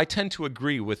 And so I tend to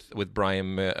agree with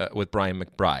Brian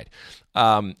McBride.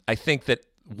 I think that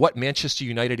what Manchester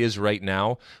United is right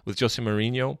now with Jose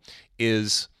Mourinho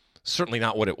is certainly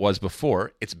not what it was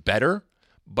before. It's better.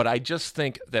 But I just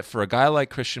think that for a guy like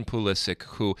Christian Pulisic,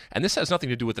 who, and this has nothing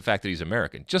to do with the fact that he's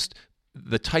American, just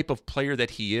the type of player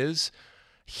that he is,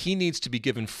 he needs to be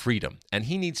given freedom, and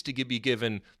he needs to be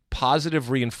given positive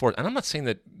reinforcement. And I'm not saying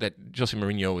that Jose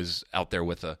Mourinho is out there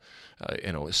with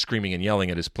screaming and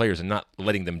yelling at his players and not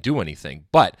letting them do anything.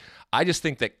 But I just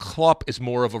think that Klopp is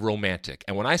more of a romantic.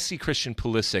 And when I see Christian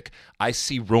Pulisic, I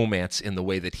see romance in the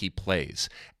way that he plays.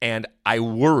 And I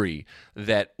worry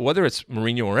that whether it's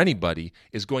Mourinho or anybody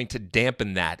is going to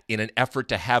dampen that in an effort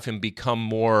to have him become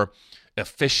more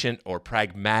efficient or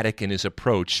pragmatic in his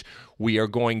approach. We are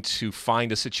going to find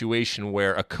a situation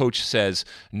where a coach says,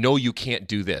 no, you can't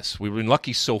do this. We've been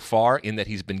lucky so far in that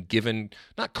he's been given,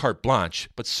 not carte blanche,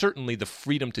 but certainly the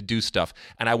freedom to do stuff.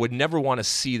 And I would never want to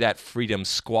see that freedom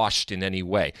squashed in any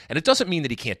way. And it doesn't mean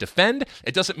that he can't defend.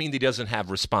 It doesn't mean that he doesn't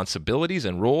have responsibilities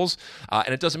and roles.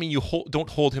 And it doesn't mean you don't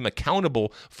hold him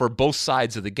accountable for both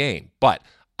sides of the game. But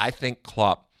I think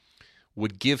Klopp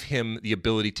would give him the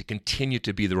ability to continue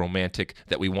to be the romantic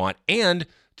that we want and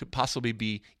to possibly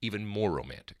be even more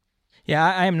romantic. Yeah,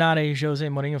 I am not a Jose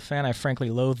Mourinho fan. I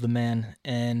frankly loathe the man,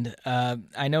 and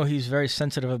I know he's very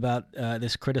sensitive about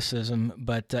this criticism,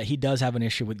 but he does have an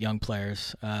issue with young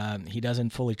players. He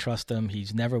doesn't fully trust them.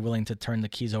 He's never willing to turn the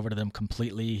keys over to them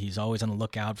completely. He's always on the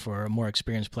lookout for a more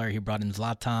experienced player. He brought in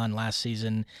Zlatan last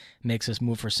season, makes this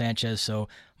move for Sanchez. So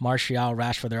Martial,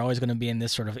 Rashford, they're always going to be in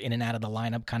this sort of in and out of the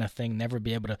lineup kind of thing, never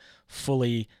be able to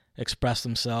fully express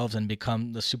themselves and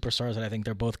become the superstars that I think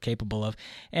they're both capable of.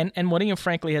 And Mourinho,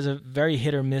 frankly, has a very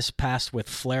hit or miss past with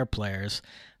flair players.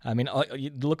 I mean,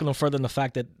 you look a little further than the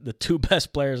fact that the two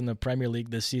best players in the Premier League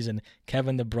this season,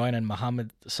 Kevin De Bruyne and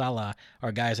Mohamed Salah,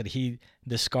 are guys that he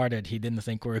discarded. He didn't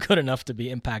think were good enough to be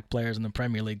impact players in the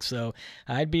Premier League. So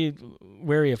I'd be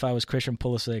wary if I was Christian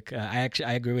Pulisic.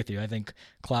 I agree with you. I think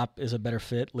Klopp is a better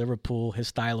fit. Liverpool, his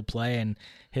style of play and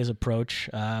his approach.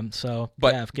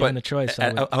 If given the choice,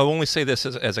 I'll only say this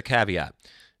as a caveat.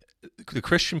 The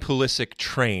Christian Pulisic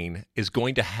train is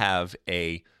going to have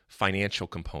a financial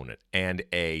component and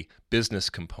a business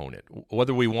component,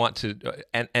 whether we want to,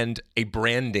 and a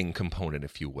branding component,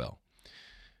 if you will.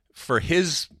 For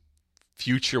his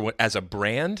future as a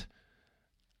brand,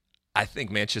 I think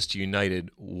Manchester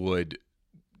United would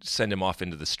send him off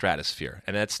into the stratosphere.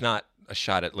 And that's not a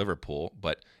shot at Liverpool,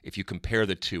 but if you compare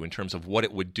the two in terms of what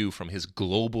it would do from his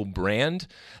global brand,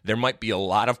 there might be a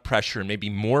lot of pressure and maybe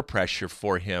more pressure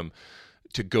for him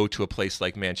to go to a place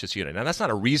like Manchester United. Now, that's not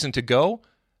a reason to go,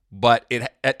 but it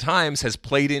at times has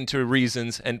played into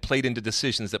reasons and played into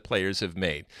decisions that players have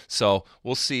made. So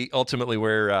we'll see ultimately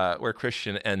where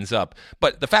Christian ends up.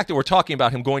 But the fact that we're talking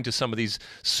about him going to some of these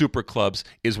super clubs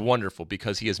is wonderful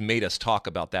because he has made us talk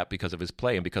about that because of his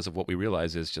play and because of what we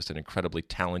realize is just an incredibly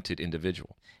talented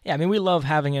individual. Yeah, I mean, we love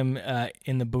having him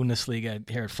in the Bundesliga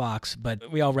here at Fox,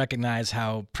 but we all recognize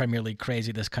how Premier League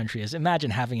crazy this country is.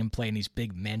 Imagine having him play in these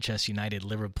big Manchester United,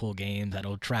 Liverpool games at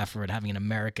Old Trafford, having an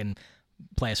American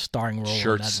play a starring role.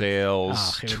 Shirt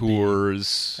sales,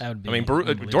 tours.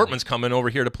 Dortmund's coming over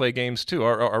here to play games too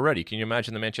already. Can you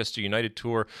imagine the Manchester United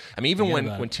tour? I mean, even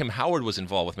when Tim Howard was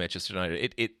involved with Manchester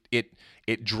United,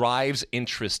 it drives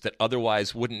interest that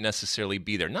otherwise wouldn't necessarily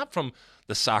be there. Not from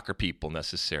the soccer people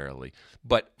necessarily,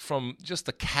 but from just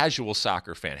the casual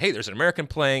soccer fan. Hey, there's an American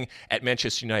playing at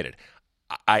Manchester United.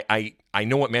 I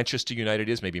know what Manchester United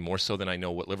is, maybe more so than I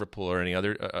know what Liverpool or any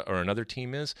other or another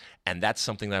team is, and that's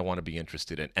something that I want to be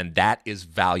interested in, and that is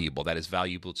valuable. That is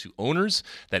valuable to owners,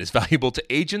 that is valuable to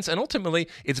agents, and ultimately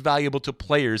it's valuable to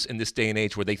players in this day and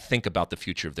age where they think about the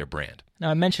future of their brand. Now,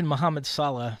 I mentioned Mohamed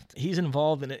Salah. He's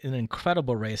involved in an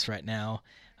incredible race right now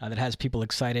that has people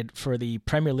excited for the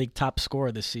Premier League top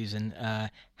scorer this season.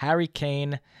 Harry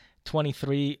Kane,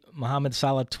 23, Mohamed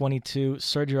Salah 22,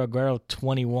 Sergio Aguero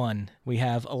 21. We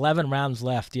have 11 rounds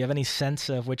left. Do you have any sense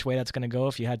of which way that's going to go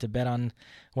if you had to bet on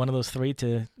one of those three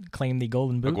to claim the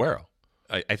Golden Boot? Aguero.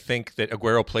 I think that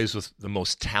Aguero plays with the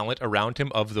most talent around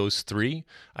him of those three.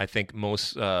 I think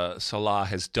Salah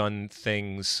has done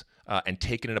things and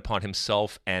taken it upon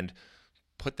himself and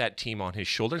put that team on his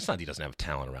shoulder. It's not that he doesn't have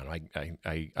talent around him.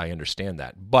 I understand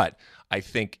that. But I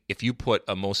think if you put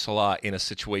a Mo Salah in a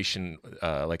situation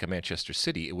like a Manchester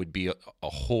City, it would be a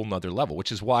whole nother level,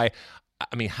 which is why,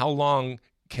 I mean, how long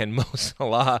can Mo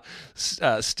Salah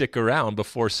stick around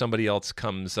before somebody else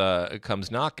comes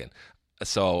knocking?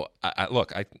 So,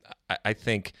 I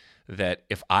think that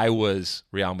if I was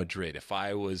Real Madrid, if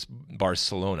I was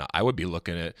Barcelona, I would be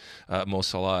looking at Mo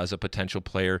Salah as a potential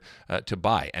player to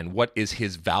buy. And what is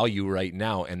his value right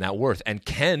now and that worth? And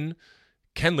can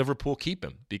Liverpool keep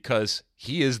him? Because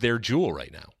he is their jewel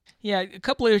right now. Yeah, a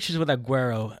couple of issues with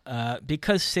Aguero.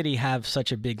 Because City have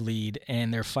such a big lead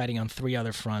and they're fighting on three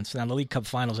other fronts. Now, the League Cup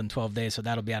final's in 12 days, so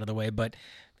that'll be out of the way. But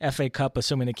FA Cup,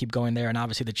 assuming they keep going there, and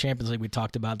obviously the Champions League we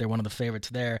talked about, they're one of the favorites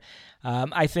there.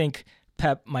 I think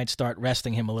Pep might start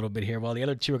resting him a little bit here, while the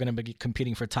other two are going to be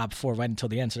competing for top four right until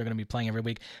the end, so they're going to be playing every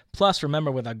week. Plus, remember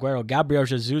with Aguero, Gabriel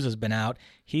Jesus has been out.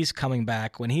 He's coming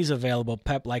back. When he's available,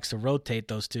 Pep likes to rotate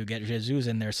those two, get Jesus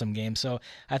in there some games. So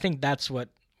I think that's what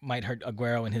might hurt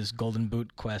Aguero in his Golden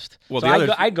Boot quest. Well,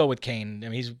 so I'd go with Kane. I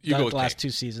mean, he's done the last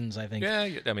 2 seasons, I think. Yeah,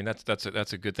 I mean, that's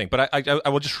a good thing. But I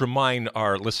will just remind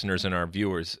our listeners and our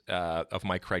viewers of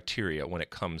my criteria when it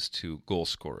comes to goal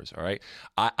scorers, all right?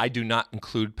 I do not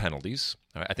include penalties.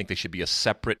 All right? I think they should be a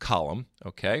separate column,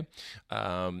 okay?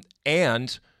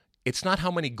 And it's not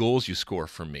how many goals you score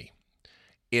for me.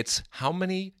 It's how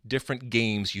many different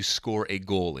games you score a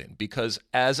goal in. Because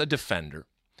as a defender,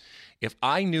 if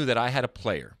I knew that I had a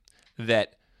player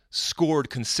that scored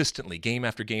consistently game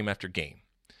after game after game,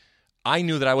 I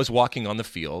knew that I was walking on the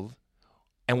field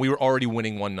and we were already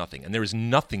winning 1-0. And there is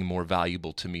nothing more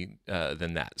valuable to me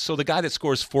than that. So the guy that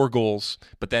scores 4 goals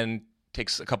but then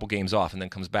takes a couple games off and then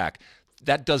comes back,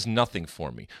 that does nothing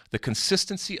for me. The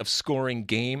consistency of scoring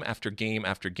game after game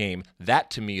after game,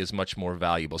 that to me is much more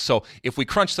valuable. So if we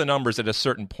crunch the numbers at a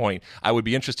certain point, I would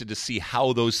be interested to see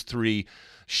how those three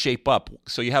shape up.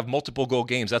 So you have multiple goal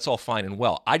games, that's all fine and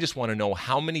well. I just want to know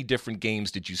how many different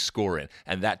games did you score in,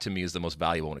 and that to me is the most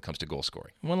valuable when it comes to goal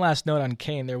scoring. One last note on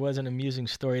Kane, there was an amusing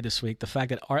story this week, the fact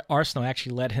that Arsenal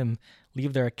actually let him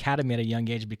leave their academy at a young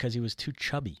age because he was too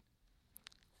chubby.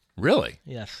 Really?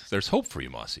 Yes. There's hope for you,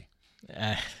 Mossy.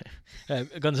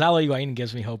 Gonzalo Higuain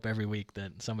gives me hope every week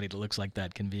that somebody that looks like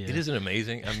that can be. It isn't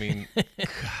amazing. I mean, God,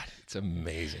 it's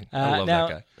amazing. I love now,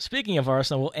 that guy. Speaking of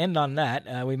Arsenal, we'll end on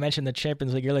that. We mentioned the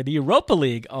Champions League earlier. The Europa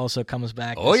League also comes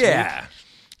back. Oh, this yeah.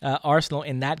 week. Arsenal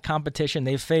in that competition,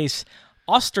 they face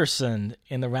Östersund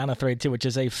in the round of 32, which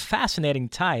is a fascinating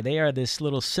tie. They are this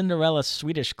little Cinderella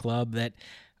Swedish club that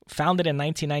founded in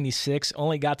 1996,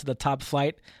 only got to the top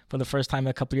flight for the first time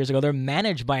a couple years ago. They're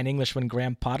managed by an Englishman,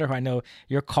 Graham Potter, who I know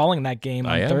you're calling that game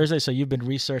on Thursday, so you've been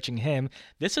researching him.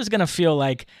 This is going to feel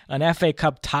like an FA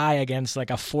Cup tie against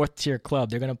like a fourth-tier club.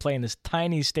 They're going to play in this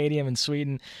tiny stadium in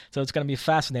Sweden, so it's going to be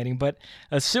fascinating. But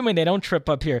assuming they don't trip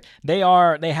up here, they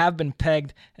have been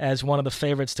pegged as one of the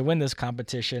favorites to win this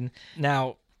competition.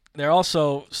 Now, they're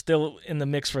also still in the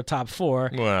mix for top four.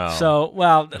 Wow. So,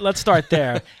 let's start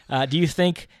there. Do you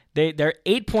think they're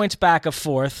 8 points back of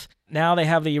fourth? Now they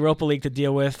have the Europa League to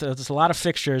deal with. There's a lot of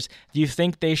fixtures. Do you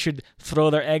think they should throw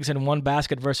their eggs in one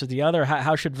basket versus the other?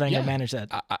 How should Wenger manage that?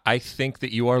 I think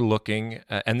that you are looking,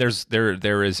 and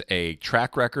there is a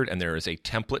track record and there is a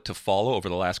template to follow over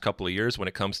the last couple of years when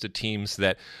it comes to teams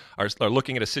that are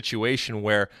looking at a situation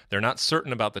where they're not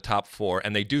certain about the top four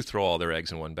and they do throw all their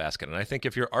eggs in one basket. And I think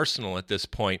if you're Arsenal at this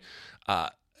point,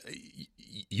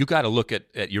 you got to look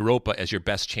at Europa as your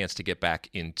best chance to get back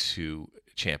into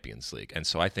Champions League. And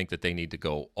so I think that they need to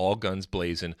go all guns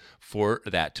blazing for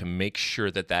that to make sure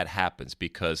that happens,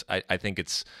 because I think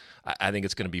it's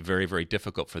going to be very, very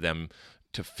difficult for them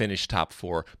to finish top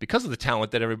four because of the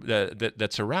talent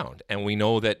that's around. And we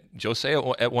know that Jose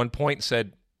at one point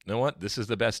said, you know what, this is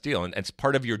the best deal. And it's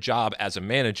part of your job as a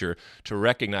manager to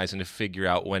recognize and to figure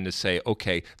out when to say,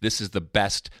 okay, this is the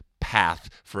best path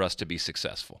for us to be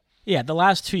successful. Yeah, the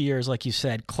last 2 years, like you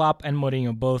said, Klopp and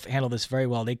Mourinho both handled this very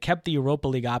well. They kept the Europa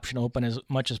League option open as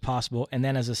much as possible, and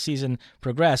then as the season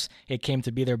progressed, it came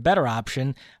to be their better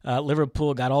option.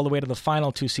 Liverpool got all the way to the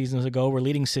final 2 seasons ago. We're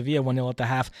leading Sevilla 1-0 at the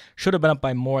half. Should have been up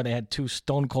by more. They had 2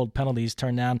 stone-cold penalties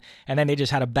turned down, and then they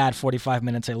just had a bad 45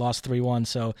 minutes. They lost 3-1,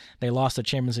 so they lost the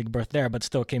Champions League berth there, but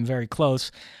still came very close.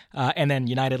 And then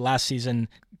United last season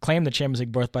claimed the Champions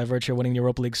League berth by virtue of winning the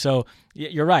Europa League. So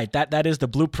you're right. That is the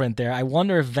blueprint there. I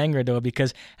wonder if Wenger, though,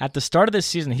 because at the start of this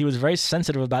season, he was very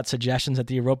sensitive about suggestions that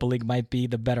the Europa League might be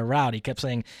the better route. He kept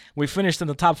saying, we finished in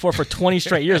the top four for 20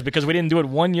 straight years because we didn't do it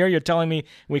 1 year. You're telling me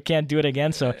we can't do it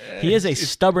again? So he is a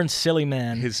stubborn, silly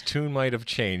man. His tune might have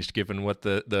changed given what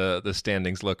the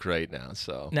standings look right now.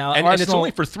 So now, and it's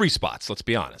only for 3 spots, let's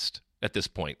be honest, at this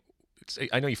point.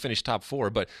 I know you finished top four,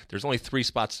 but there's only 3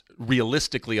 spots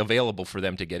realistically available for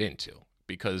them to get into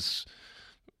because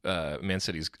Man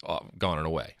City's gone and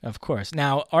away. Of course.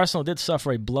 Now, Arsenal did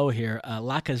suffer a blow here.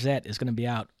 Lacazette is going to be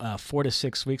out 4 to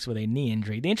 6 weeks with a knee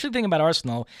injury. The interesting thing about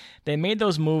Arsenal, they made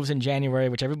those moves in January,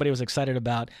 which everybody was excited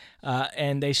about,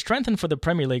 and they strengthened for the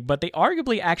Premier League, but they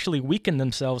arguably actually weakened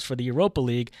themselves for the Europa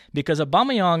League because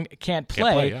Aubameyang can't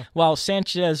play while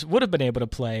Sanchez would have been able to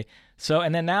play. So,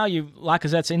 and then now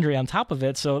Lacazette's injury on top of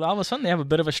it, so all of a sudden they have a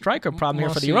bit of a striker problem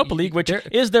here for the Europa League, which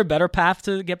is their better path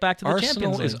to get back to the Champions League.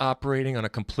 Arsenal is operating on a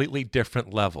completely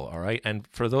different level, all right? And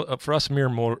for us mere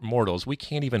mortals, we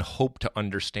can't even hope to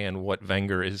understand what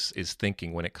Wenger is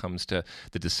thinking when it comes to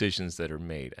the decisions that are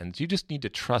made. And you just need to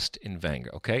trust in Wenger,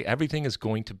 okay? Everything is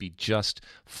going to be just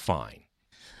fine.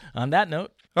 On that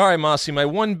note. All right, Mossy, my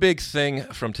one big thing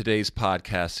from today's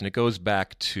podcast, and it goes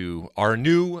back to our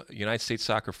new United States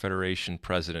Soccer Federation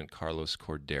president, Carlos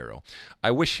Cordeiro.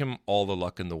 I wish him all the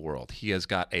luck in the world. He has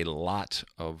got a lot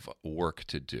of work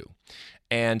to do.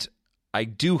 And I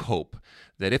do hope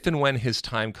that if and when his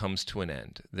time comes to an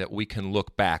end, that we can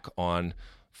look back on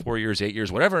 4 years, 8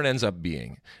 years, whatever it ends up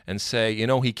being, and say,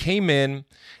 he came in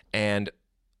and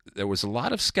there was a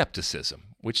lot of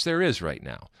skepticism, which there is right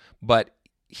now, but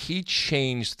he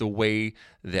changed the way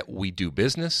that we do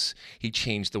business. He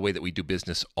changed the way that we do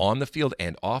business on the field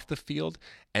and off the field.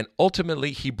 And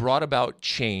ultimately, he brought about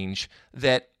change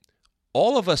that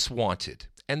all of us wanted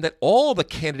and that all the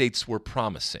candidates were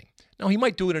promising. Now, he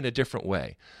might do it in a different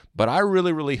way, but I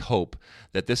really, really hope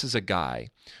that this is a guy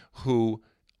who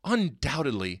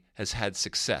undoubtedly has had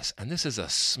success, and this is a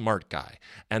smart guy,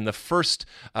 and the first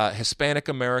Hispanic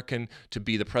American to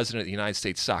be the president of the United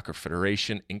States Soccer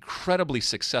Federation, incredibly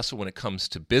successful when it comes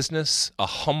to business, a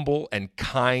humble and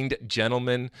kind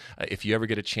gentleman. If you ever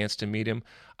get a chance to meet him,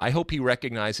 I hope he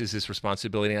recognizes his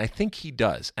responsibility, and I think he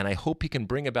does, and I hope he can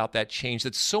bring about that change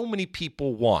that so many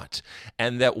people want,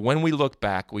 and that when we look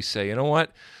back, we say, you know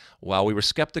what, while we were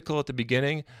skeptical at the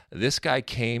beginning, this guy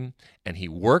came and he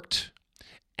worked,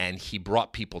 and he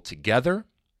brought people together,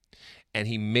 and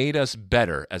he made us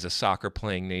better as a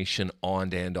soccer-playing nation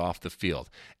on and off the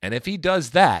field. And if he does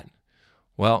that,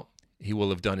 well, he will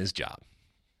have done his job.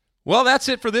 Well, that's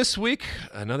it for this week.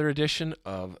 Another edition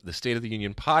of the State of the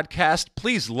Union podcast.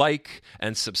 Please like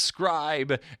and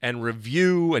subscribe and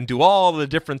review and do all the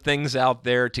different things out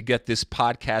there to get this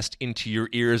podcast into your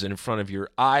ears and in front of your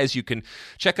eyes. You can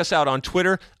check us out on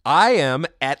Twitter. I am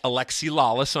at Alexi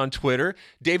Lawless on Twitter.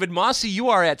 David Mossy, you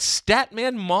are at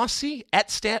Statman Mossy, at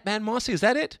Statman Mossy. Is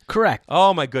that it? Correct.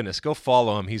 Oh, my goodness. Go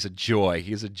follow him. He's a joy.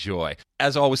 He's a joy.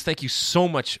 As always, thank you so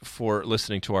much for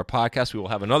listening to our podcast. We will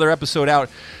have another episode out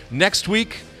next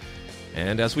week.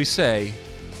 And as we say,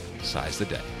 size the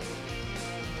day.